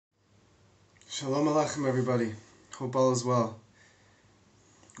Shalom Aleichem, everybody. Hope all is well.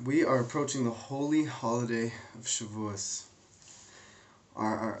 We are approaching the holy holiday of Shavuot,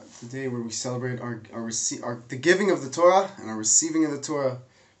 the day where we celebrate the giving of the Torah and our receiving of the Torah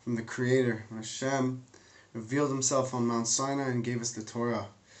from the Creator. When Hashem revealed Himself on Mount Sinai and gave us the Torah.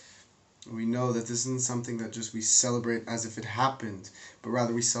 We know that this isn't something that just we celebrate as if it happened, but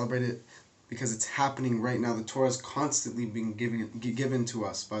rather we celebrate it because it's happening right now. The Torah is constantly being given to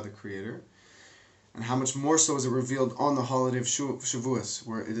us by the Creator. And how much more so is it revealed on the holiday of Shavuot,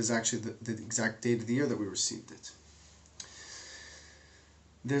 where it is actually the exact date of the year that we received it.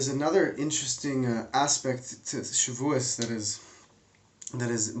 There's another interesting aspect to Shavuot that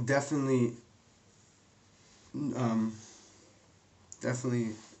is definitely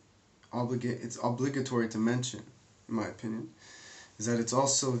it's obligatory to mention, in my opinion, is that it's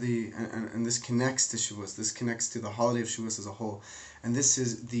also and this connects to Shavuot, this connects to the holiday of Shavuot as a whole, and this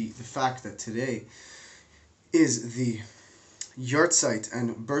is the fact that today is the Yartzeit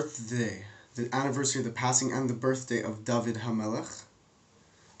and birthday, the anniversary of the passing and the birthday of David HaMelech,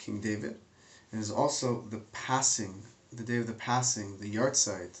 King David. It is also the day of the passing, the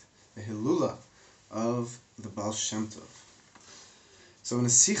Yartzeit, the Hilula of the Baal Shem Tov. So in a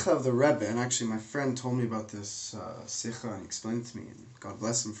Sikha of the Rebbe, and actually my friend told me about this Sikha and explained it to me, and God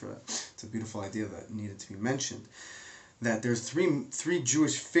bless him for that. It's a beautiful idea that needed to be mentioned. That there's three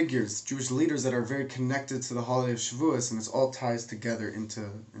Jewish figures, Jewish leaders that are very connected to the holiday of Shavuot, and this all ties together into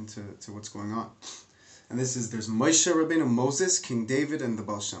what's going on. And there's Moshe Rabbeinu, Moses, King David, and the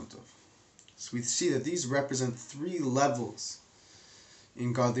Baal Shem Tov. So we see that these represent three levels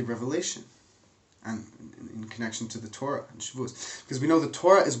in godly revelation and in connection to the Torah and Shavuot. Because we know the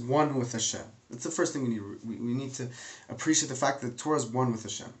Torah is one with Hashem. That's the first thing we need. We need to appreciate the fact that the Torah is one with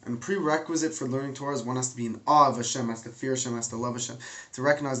Hashem. And prerequisite for learning Torah is one has to be in awe of Hashem, has to fear Hashem, has to love Hashem, to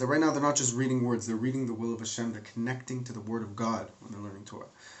recognize that right now they're not just reading words, they're reading the will of Hashem, they're connecting to the Word of God when they're learning Torah.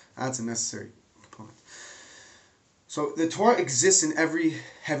 That's a necessary component. So the Torah exists in every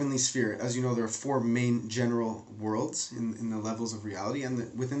heavenly sphere. As you know, there are four main general worlds in the levels of reality,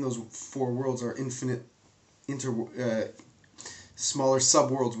 and within those four worlds are infinite smaller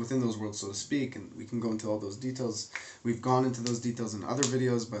sub-worlds within those worlds, so to speak, and we can go into all those details. We've gone into those details in other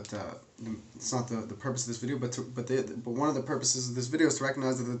videos, but it's not the purpose of this video, but one of the purposes of this video is to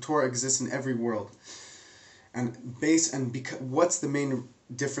recognize that the Torah exists in every world. What's the main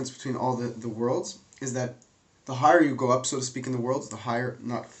difference between all the worlds is that the higher you go up, so to speak, in the worlds, the higher,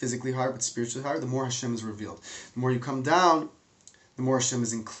 not physically higher, but spiritually higher, the more Hashem is revealed. The more you come down, the more Hashem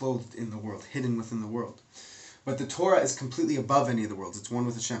is enclosed in the world, hidden within the world. But the Torah is completely above any of the worlds. It's one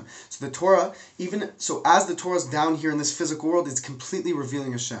with Hashem. So the Torah, as the Torah is down here in this physical world, it's completely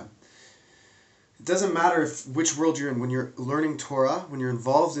revealing Hashem. It doesn't matter which world you're in. When you're learning Torah, when you're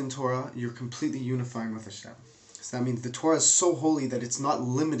involved in Torah, you're completely unifying with Hashem. So that means the Torah is so holy that it's not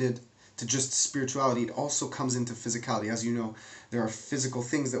limited to just spirituality. It also comes into physicality. As you know, there are physical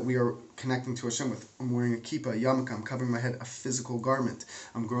things that we are connecting to Hashem with. I'm wearing a kippah, a yarmulke, I'm covering my head, a physical garment.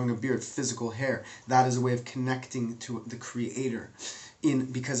 I'm growing a beard, physical hair. That is a way of connecting to the Creator.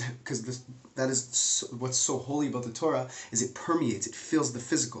 Because that is what's so holy about the Torah is it permeates, it fills the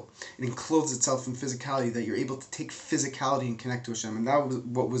physical. It encloses itself in physicality, that you're able to take physicality and connect to Hashem. And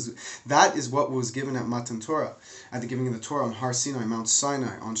that is what was given at Matan Torah, at the giving of the Torah on Har Sinai, Mount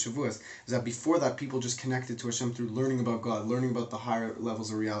Sinai, on Shavuot. Is that before that people just connected to Hashem through learning about God, learning about the higher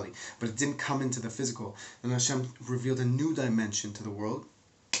levels of reality. But it didn't come into the physical. And Hashem revealed a new dimension to the world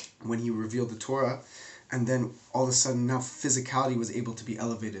when He revealed the Torah. And then all of a sudden now physicality was able to be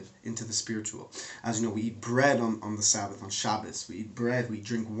elevated into the spiritual. As you know, we eat bread on the Sabbath, on Shabbos. We eat bread, we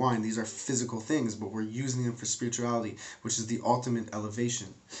drink wine. These are physical things, but we're using them for spirituality, which is the ultimate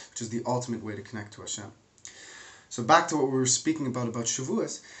elevation, which is the ultimate way to connect to Hashem. So back to what we were speaking about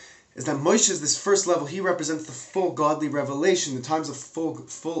Shavuot, is that Moshe is this first level. He represents the full godly revelation, the times of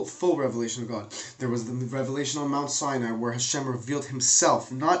full revelation of God. There was the revelation on Mount Sinai where Hashem revealed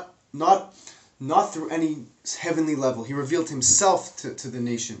Himself, not through any heavenly level. He revealed Himself to the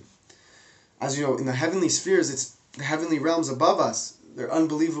nation. As you know, in the heavenly spheres, it's the heavenly realms above us. They're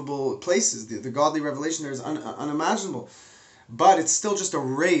unbelievable places. The godly revelation there is unimaginable. But it's still just a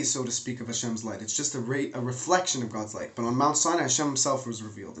ray, so to speak, of Hashem's light. It's just a reflection of God's light. But on Mount Sinai, Hashem Himself was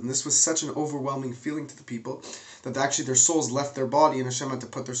revealed. And this was such an overwhelming feeling to the people that actually their souls left their body and Hashem had to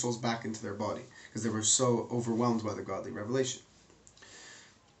put their souls back into their body because they were so overwhelmed by the godly revelation.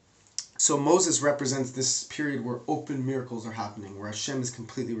 So Moses represents this period where open miracles are happening, where Hashem is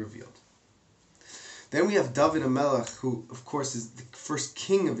completely revealed. Then we have David HaMelech, who of course is the first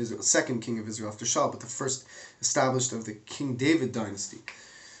king of Israel, second king of Israel after Shaul, but the first established of the King David dynasty.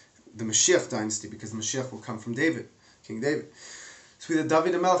 the Moshiach dynasty, because the Moshiach will come from David, King David. So the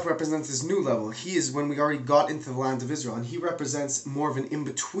David HaMelech represents this new level. He is when we already got into the land of Israel, and he represents more of an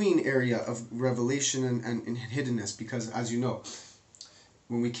in-between area of revelation and hiddenness, because as you know,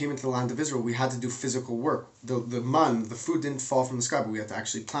 when we came into the land of Israel, we had to do physical work. The food didn't fall from the sky, but we had to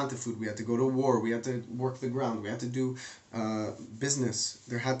actually plant the food. We had to go to war. We had to work the ground. We had to do business.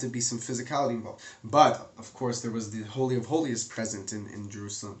 There had to be some physicality involved. But, of course, there was the Holy of Holies present in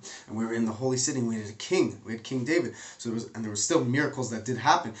Jerusalem. And we were in the holy city, and we had a king. We had King David. So there were still miracles that did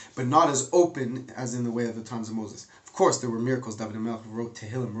happen, but not as open as in the way of the times of Moses. Of course, there were miracles. David HaMelech wrote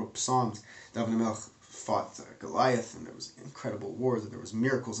Tehillim, wrote Psalms. David HaMelech fought Goliath, and there was incredible wars, and there was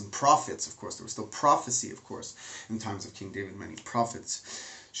miracles and prophets, of course. There was still prophecy, of course, in times of King David, many prophets.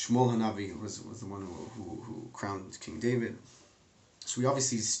 Shmuel Hanavi was the one who crowned King David. So we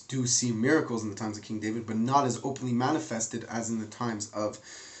obviously do see miracles in the times of King David, but not as openly manifested as in the times of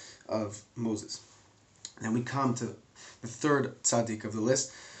Moses. And then we come to the third tzaddik of the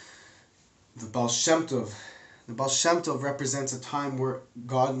list, the Baal Shem Tov. The Baal Shem Tov represents a time where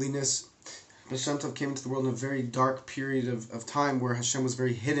godliness, Baal Shem Tov came into the world in a very dark period of time where Hashem was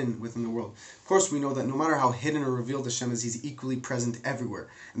very hidden within the world. Of course, we know that no matter how hidden or revealed Hashem is, He's equally present everywhere.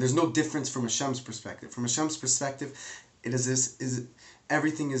 And there's no difference from Hashem's perspective. From Hashem's perspective,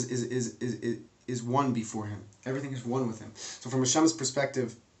 everything is one before Him. Everything is one with Him. So from Hashem's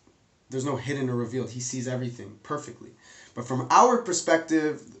perspective, there's no hidden or revealed. He sees everything perfectly. But from our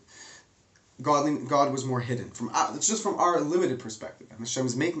perspective, God was more hidden. It's just from our limited perspective. And Hashem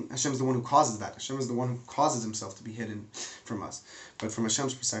is the one who causes that. Hashem is the one who causes Himself to be hidden from us. But from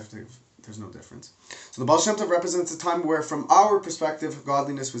Hashem's perspective, there's no difference. So the Baal Shem Tov represents a time where, from our perspective,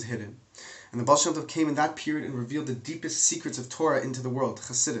 godliness was hidden. And the Baal Shem Tov came in that period and revealed the deepest secrets of Torah into the world,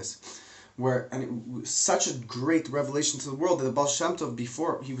 Chassidus. And it was such a great revelation to the world that the Baal Shem Tov,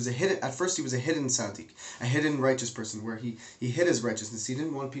 at first he was a hidden tzaddik, a hidden righteous person, where he hid his righteousness. He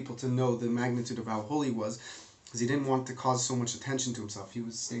didn't want people to know the magnitude of how holy he was, because he didn't want to cause so much attention to himself. He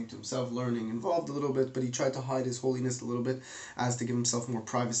was staying to himself, learning, involved a little bit, but he tried to hide his holiness a little bit as to give himself more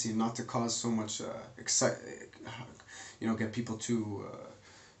privacy and not to cause so much get people too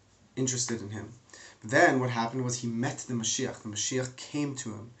interested in him. Then what happened was he met the Moshiach. The Moshiach came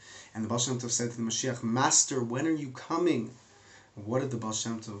to him, and the Baal Shem Tov said to the Moshiach, "Master, when are you coming?" What did the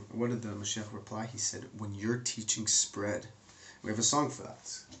Moshiach reply? He said, "When your teaching spread." We have a song for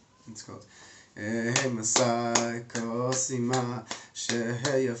that. It's called I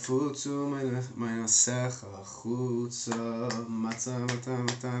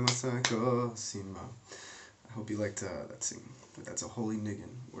hope you liked that singing. But that's a holy niggin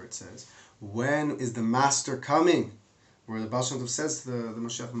where it says, "When is the Master coming?" Where the Baal Shem Tov says to the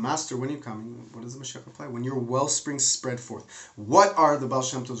Moshiach, "Master, when are you coming?" What does the Moshiach reply? "When your wellsprings spread forth." What are the Baal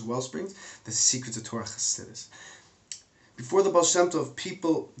Shem Tov's wellsprings? The secrets of Torah Chassidus. Before the Baal Shem Tov,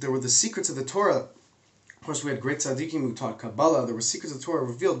 there were the secrets of the Torah. Of course, we had great tzaddikim who taught Kabbalah. There were secrets of the Torah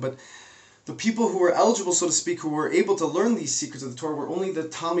revealed, but the people who were eligible, so to speak, who were able to learn these secrets of the Torah were only the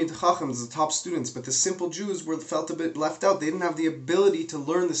Talmid Chachams, the top students, but the simple Jews felt a bit left out. They didn't have the ability to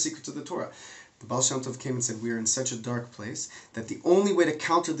learn the secrets of the Torah. The Baal Shem Tov came and said, "We are in such a dark place that the only way to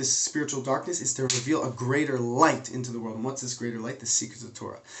counter this spiritual darkness is to reveal a greater light into the world." And what's this greater light? The secrets of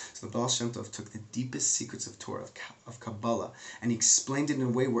Torah. So the Baal Shem Tov took the deepest secrets of Torah, of Kabbalah, and he explained it in a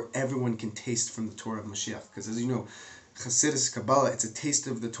way where everyone can taste from the Torah of Moshiach. Because as you know, Chassidus, Kabbalah, it's a taste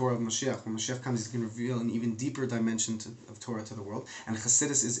of the Torah of Moshiach. When Moshiach comes, he's going to reveal an even deeper dimension of Torah to the world. And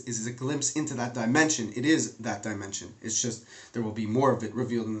Chassidus is a glimpse into that dimension. It is that dimension. It's just there will be more of it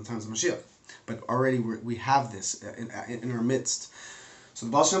revealed in the times of Moshiach. But already we have this in our midst. So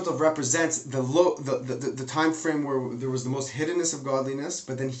the Baal Shem Tov represents the time frame where there was the most hiddenness of godliness,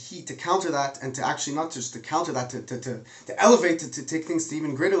 but then to counter that, and to actually not just to counter that, to elevate, to take things to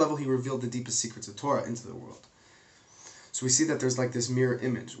even greater level, he revealed the deepest secrets of Torah into the world. So we see that there's like this mirror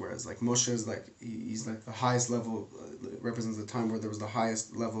image, whereas like Moshe is like, he's like the highest level, represents the time where there was the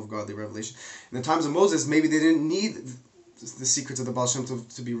highest level of godly revelation. In the times of Moses, maybe they didn't need the secrets of the Baal Shem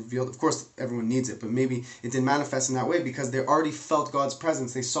Tov to be revealed. Of course, everyone needs it, but maybe it didn't manifest in that way because they already felt God's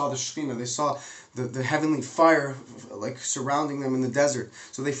presence. They saw the Shekhinah, they saw the heavenly fire like surrounding them in the desert.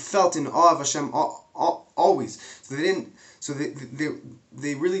 So they felt in awe of Hashem always. So they didn't. So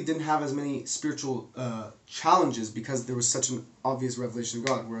they really didn't have as many spiritual challenges because there was such an obvious revelation of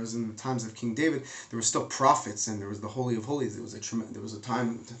God. Whereas in the times of King David, there were still prophets and there was the Holy of Holies. There was a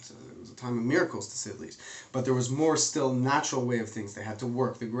time of miracles, to say the least. But there was more still natural way of things. They had to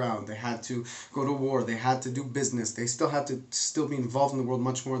work the ground. They had to go to war. They had to do business. They still had to be involved in the world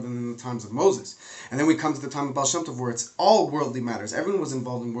much more than in the times of Moses. And then we come to the time of Baal Shem Tov, where it's all worldly matters. Everyone was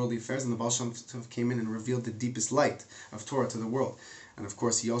involved in worldly affairs, and the Baal Shem Tov came in and revealed the deepest light of Torah to the world. And of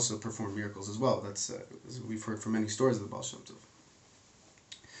course, he also performed miracles as well. That's we've heard from many stories of the Baal Shem Tov.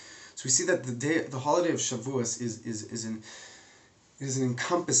 So we see that the holiday of Shavuot is an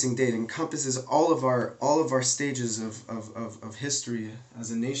encompassing day. It encompasses all of our stages of history as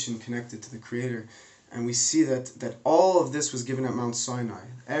a nation connected to the Creator. And we see that all of this was given at Mount Sinai.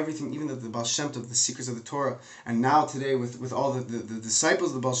 Everything, even the Baal Shem Tov, the secrets of the Torah. And now today with all the disciples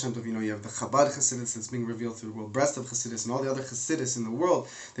of the Baal Shem Tov, you have the Chabad Chassidus that's being revealed through the world, Breslov Chassidus, and all the other Chassidus in the world,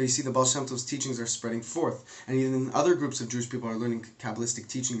 that you see the Baal Shem Tov's teachings are spreading forth. And even other groups of Jewish people are learning Kabbalistic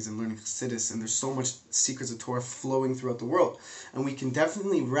teachings and learning Chassidus, and there's so much secrets of Torah flowing throughout the world. And we can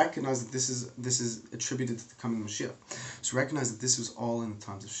definitely recognize that this is attributed to the coming Moshiach. So recognize that this was all in the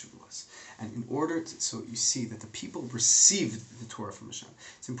times of Shavuot. And in order to, so you see that the people received the Torah from Hashem.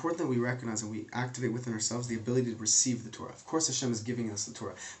 It's important that we recognize and we activate within ourselves the ability to receive the Torah. Of course, Hashem is giving us the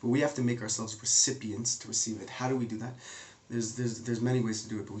Torah, but we have to make ourselves recipients to receive it. How do we do that? There's many ways to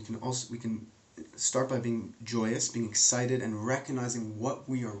do it, but we can start by being joyous, being excited, and recognizing what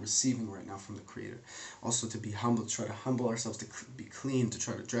we are receiving right now from the Creator. Also, to be humble, to try to humble ourselves, to be clean, to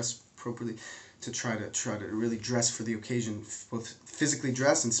try to dress appropriately, to try to really dress for the occasion, both physically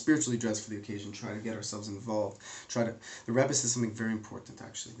dress and spiritually dress for the occasion. Try to get ourselves involved. The Rebbe says something very important,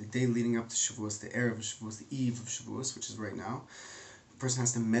 actually. The day leading up to Shavuos, the Erev of Shavuos, the Eve of Shavuos, which is right now, the person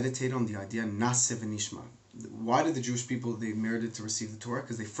has to meditate on the idea Naseh v'nishma. Why did the Jewish people, they merited to receive the Torah?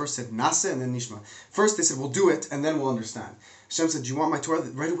 Because they first said Naseh and then Nishma. First they said, we'll do it, and then we'll understand. Hashem said, do you want my Torah?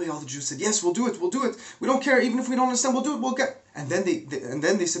 Right away all the Jews said, yes, we'll do it. We don't care, even if we don't understand, we'll do it, we'll get. And then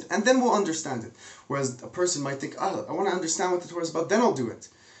they said, and then we'll understand it. Whereas a person might think, I want to understand what the Torah is about, then I'll do it.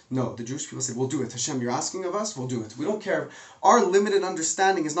 No, the Jewish people said, we'll do it. Hashem, you're asking of us, we'll do it. We don't care. Our limited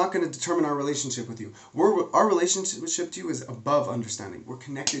understanding is not going to determine our relationship with you. Our relationship to you is above understanding. We're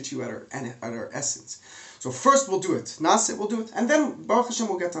connected to you at our essence. So first we'll do it. Naseh, we'll do it. And then Baruch Hashem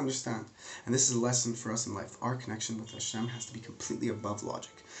will get to understand. And this is a lesson for us in life. Our connection with Hashem has to be completely above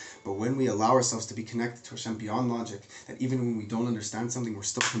logic. But when we allow ourselves to be connected to Hashem beyond logic, that even when we don't understand something, we're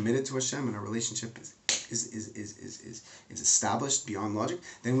still committed to Hashem and our relationship is established beyond logic,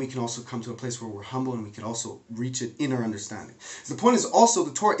 then we can also come to a place where we're humble and we can also reach it in our understanding. So the point is also,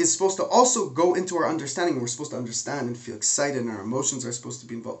 the Torah is supposed to also go into our understanding, and we're supposed to understand and feel excited, and our emotions are supposed to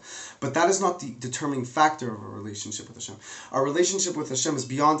be involved. But that is not the determining factor of our relationship with Hashem. Our relationship with Hashem is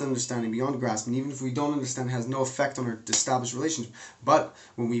beyond understanding, beyond grasp, and even if we don't understand, it has no effect on our established relationship. But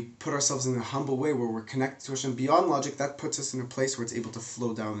when we put ourselves in a humble way where we're connected to Hashem beyond logic, that puts us in a place where it's able to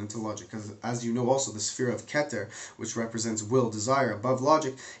flow down into logic. Because as you know also, the sphere of Keter, which represents will, desire, above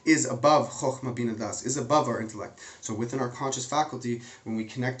logic, is above Chochmah Bina Das, is above our intellect. So within our conscious faculty, when we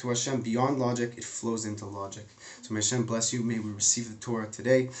connect to Hashem beyond logic, it flows into logic. So may Hashem bless you. May we receive the Torah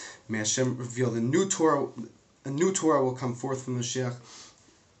today. May Hashem reveal the new Torah. A new Torah will come forth from Moshiach,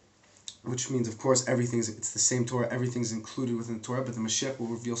 which means, of course, it's the same Torah, everything's included within the Torah, but the Mashiach will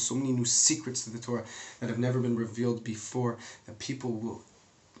reveal so many new secrets to the Torah that have never been revealed before, that people will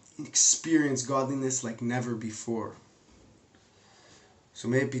experience godliness like never before. So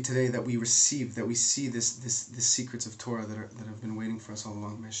may it be today that we see the secrets of Torah that have been waiting for us all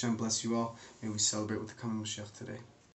along. May Hashem bless you all. May we celebrate with the coming Moshiach today.